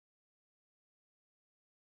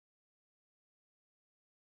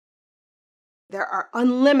There are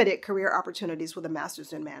unlimited career opportunities with a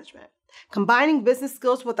master's in management. Combining business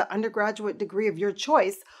skills with an undergraduate degree of your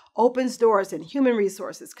choice opens doors in human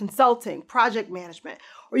resources, consulting, project management,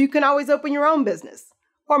 or you can always open your own business,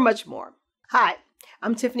 or much more. Hi,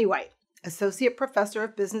 I'm Tiffany White, Associate Professor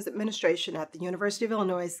of Business Administration at the University of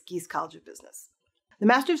Illinois Gies College of Business. The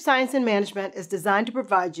Master of Science in Management is designed to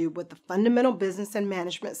provide you with the fundamental business and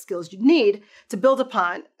management skills you need to build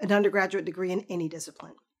upon an undergraduate degree in any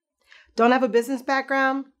discipline. Don't have a business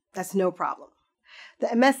background? That's no problem. The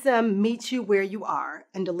MSM meets you where you are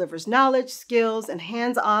and delivers knowledge, skills, and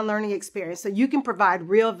hands-on learning experience so you can provide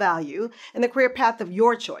real value in the career path of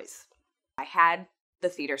your choice. I had the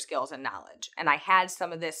theater skills and knowledge, and I had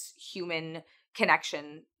some of this human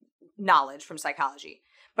connection knowledge from psychology,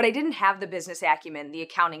 but I didn't have the business acumen, the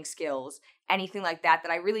accounting skills, anything like that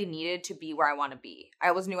I really needed to be where I want to be. I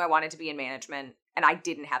always knew I wanted to be in management, and I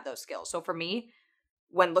didn't have those skills. So for me,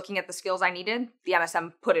 when looking at the skills I needed, the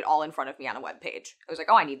MSM put it all in front of me on a web page. I was like,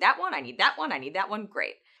 oh, I need that one, I need that one, I need that one.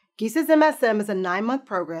 Great. Gies' MSM is a 9-month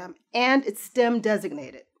program, and it's STEM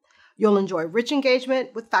designated. You'll enjoy rich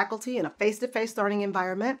engagement with faculty in a face-to-face learning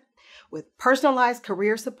environment with personalized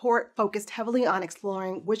career support focused heavily on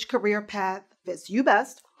exploring which career path fits you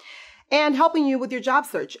best and helping you with your job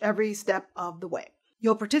search every step of the way.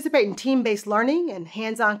 You'll participate in team-based learning and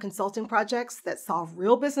hands-on consulting projects that solve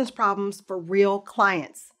real business problems for real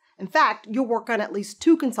clients. In fact, you'll work on at least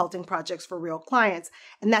 2 consulting projects for real clients,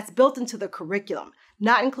 and that's built into the curriculum,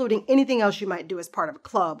 not including anything else you might do as part of a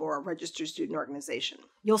club or a registered student organization.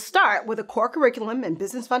 You'll start with a core curriculum and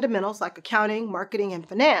business fundamentals like accounting, marketing, and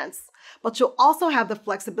finance, but you'll also have the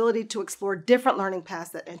flexibility to explore different learning paths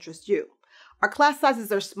that interest you. Our class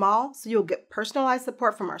sizes are small, so you'll get personalized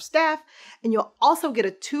support from our staff, and you'll also get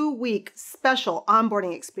a 2-week special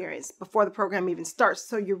onboarding experience before the program even starts,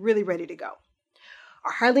 so you're really ready to go.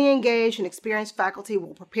 Our highly engaged and experienced faculty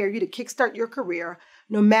will prepare you to kickstart your career,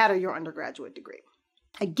 no matter your undergraduate degree.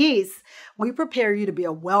 At Gies, we prepare you to be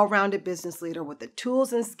a well-rounded business leader with the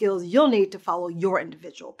tools and skills you'll need to follow your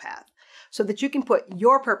individual path, so that you can put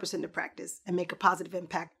your purpose into practice and make a positive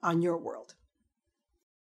impact on your world.